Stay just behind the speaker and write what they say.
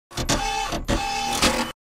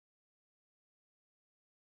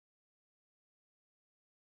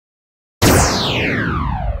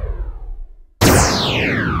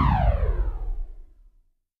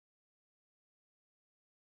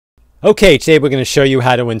Okay, today we're going to show you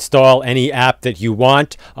how to install any app that you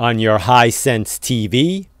want on your Hisense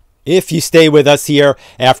TV. If you stay with us here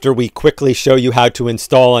after we quickly show you how to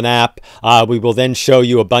install an app, we will then show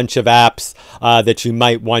you a bunch of apps that you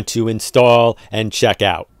might want to install and check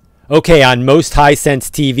out. Okay, on most Hisense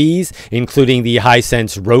TVs, including the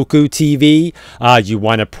Hisense Roku TV, you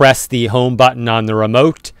want to press the home button on the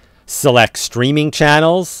remote, select streaming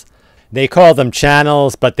channels. They call them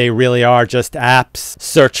channels, but they really are just apps.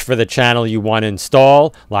 Search for the channel you want to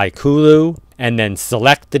install, like Hulu, and then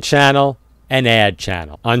select the channel and add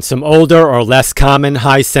channel. On some older or less common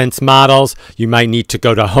Hisense models, you might need to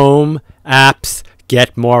go to Home, Apps,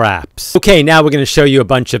 Get More Apps. Okay, now we're going to show you a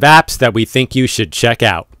bunch of apps that we think you should check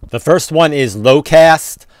out. The first one is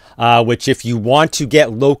Locast, which if you want to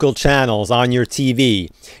get local channels on your TV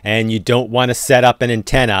and you don't want to set up an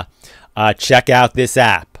antenna, check out this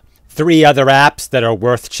app. Three other apps that are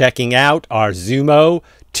worth checking out are Zumo,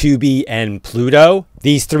 Tubi, and Pluto.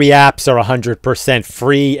 These three apps are 100%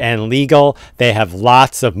 free and legal. They have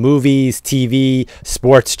lots of movies, TV,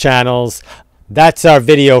 sports channels. That's our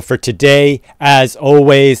video for today. As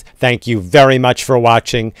always, thank you very much for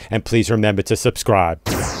watching, and please remember to subscribe.